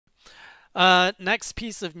Next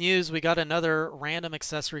piece of news, we got another random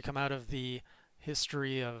accessory come out of the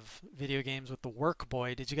history of video games with the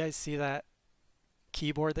WorkBoy. Did you guys see that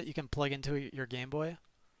keyboard that you can plug into your Game Boy?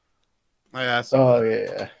 Yeah, I saw Oh that.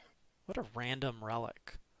 yeah. What a random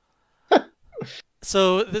relic.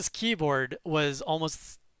 So this keyboard was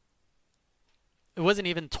almost, it wasn't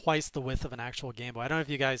even twice the width of an actual Game Boy. I don't know if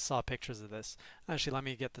you guys saw pictures of this. Actually, let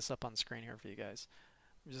me get this up on screen here for you guys.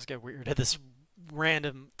 Just get rid of this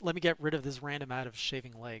let me get rid of this random ad of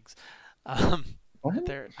shaving legs. Um, What?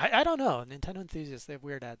 I don't know. Nintendo enthusiasts, they have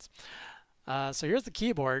weird ads. So here's the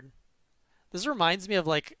keyboard. This reminds me of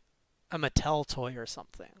like a Mattel toy or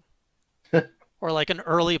something, or like an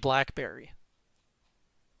early BlackBerry.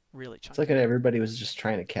 Really It's like chunky. everybody was just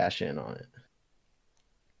trying to cash in on it.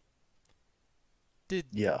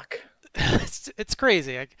 Did Yuck. it's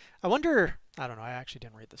crazy. I wonder. I don't know. I actually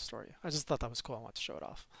didn't read the story. I just thought that was cool. I want to show it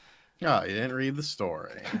off. Oh, you didn't read the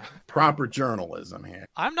story. Proper journalism here.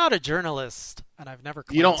 I'm not a journalist, and I've never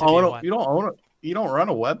You claimed don't to be own it. one. You don't own it. You don't run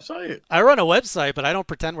a website. I run a website, but I don't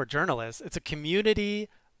pretend we're journalists. It's a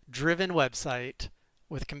community-driven website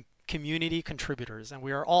with community contributors, and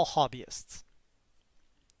we are all hobbyists.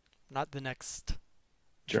 Not the next Is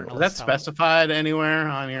that journalist. specified anywhere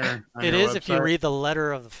on It your is if you website? read the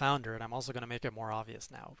letter of the founder, and I'm also going to make it more obvious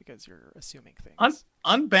now because you're assuming Un- things.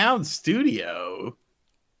 Unbound Studio.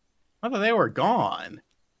 I thought they were gone.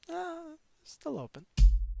 Still open.